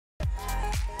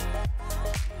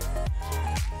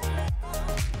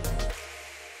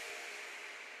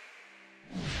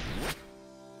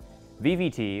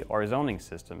VVT or zoning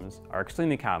systems are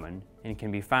extremely common and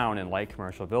can be found in light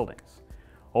commercial buildings.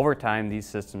 Over time, these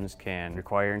systems can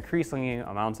require increasing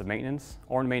amounts of maintenance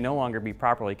or may no longer be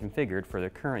properly configured for the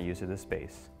current use of the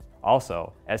space.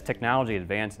 Also, as technology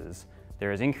advances,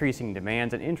 there is increasing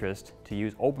demands and interest to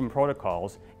use open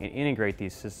protocols and integrate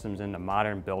these systems into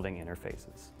modern building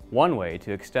interfaces. One way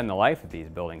to extend the life of these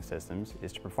building systems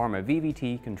is to perform a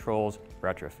VVT Controls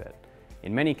retrofit.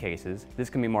 In many cases,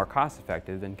 this can be more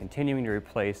cost-effective than continuing to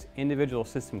replace individual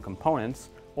system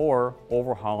components or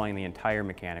overhauling the entire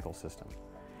mechanical system.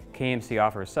 KMC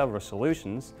offers several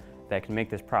solutions that can make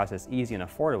this process easy and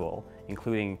affordable,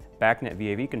 including BACnet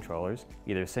VAV controllers,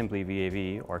 either simply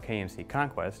VAV or KMC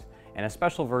Conquest, and a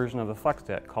special version of the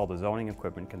FlexNet called the Zoning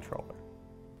Equipment Controller.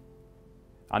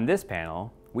 On this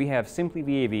panel, we have Simply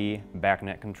VAV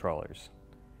BACnet controllers.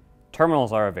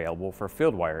 Terminals are available for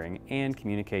field wiring and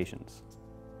communications.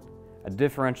 A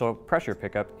differential pressure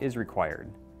pickup is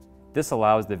required. This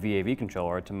allows the VAV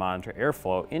controller to monitor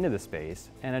airflow into the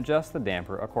space and adjust the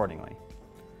damper accordingly.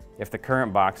 If the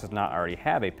current box does not already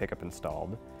have a pickup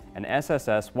installed, an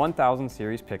SSS 1000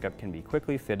 series pickup can be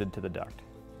quickly fitted to the duct.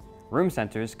 Room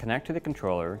sensors connect to the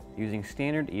controller using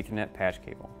standard Ethernet patch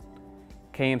cable.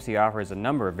 KMC offers a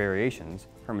number of variations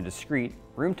from a discrete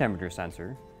room temperature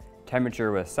sensor,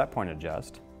 temperature with set point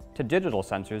adjust, to digital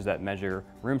sensors that measure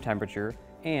room temperature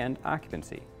and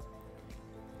occupancy.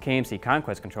 KMC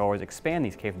Conquest controllers expand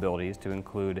these capabilities to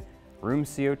include room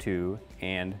CO2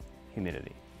 and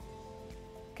humidity.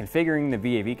 Configuring the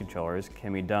VAV controllers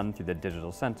can be done through the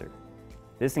digital sensor.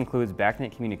 This includes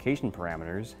BACnet communication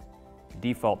parameters,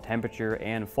 default temperature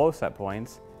and flow set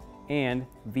points, and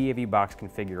VAV box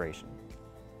configuration.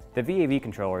 The VAV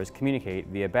controllers communicate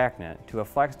via BACnet to a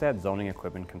FlexNet zoning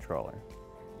equipment controller.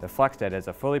 The FlexNet is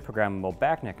a fully programmable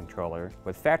BACnet controller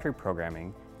with factory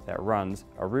programming that runs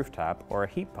a rooftop or a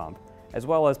heat pump, as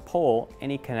well as pull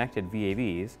any connected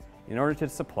VAVs in order to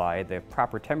supply the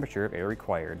proper temperature of air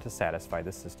required to satisfy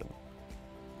the system.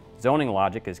 Zoning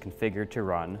logic is configured to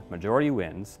run majority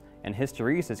winds, and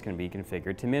hysteresis can be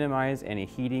configured to minimize any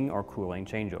heating or cooling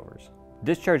changeovers.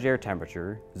 Discharge air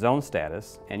temperature, zone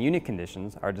status, and unit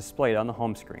conditions are displayed on the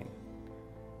home screen.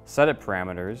 Setup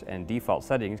parameters and default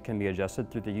settings can be adjusted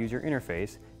through the user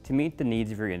interface to meet the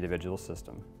needs of your individual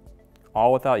system,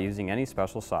 all without using any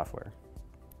special software.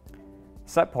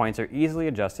 Set points are easily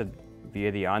adjusted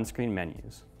via the on-screen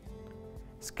menus.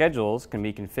 Schedules can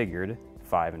be configured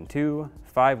 5 and 2,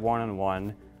 5, 1 and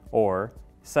 1, or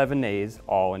 7 days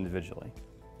all individually.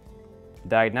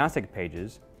 Diagnostic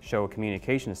pages show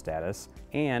communication status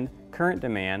and current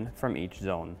demand from each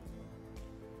zone.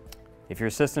 If your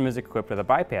system is equipped with a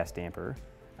bypass damper,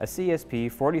 a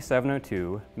CSP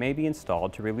 4702 may be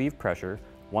installed to relieve pressure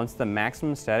once the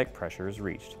maximum static pressure is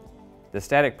reached. The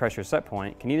static pressure set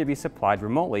point can either be supplied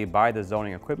remotely by the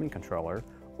zoning equipment controller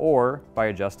or by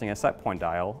adjusting a set point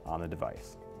dial on the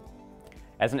device.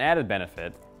 As an added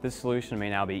benefit, this solution may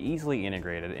now be easily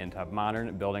integrated into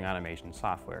modern building automation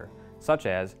software, such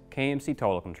as KMC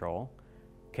Total Control,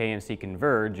 KMC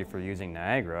Converge if you're using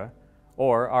Niagara,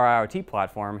 or our IoT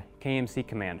platform, KMC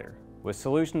Commander. With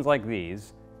solutions like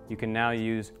these, you can now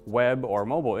use web or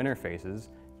mobile interfaces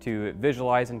to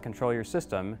visualize and control your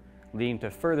system, leading to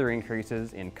further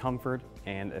increases in comfort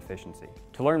and efficiency.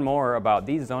 To learn more about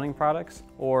these zoning products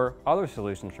or other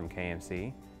solutions from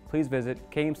KMC, please visit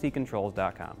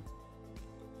kmccontrols.com.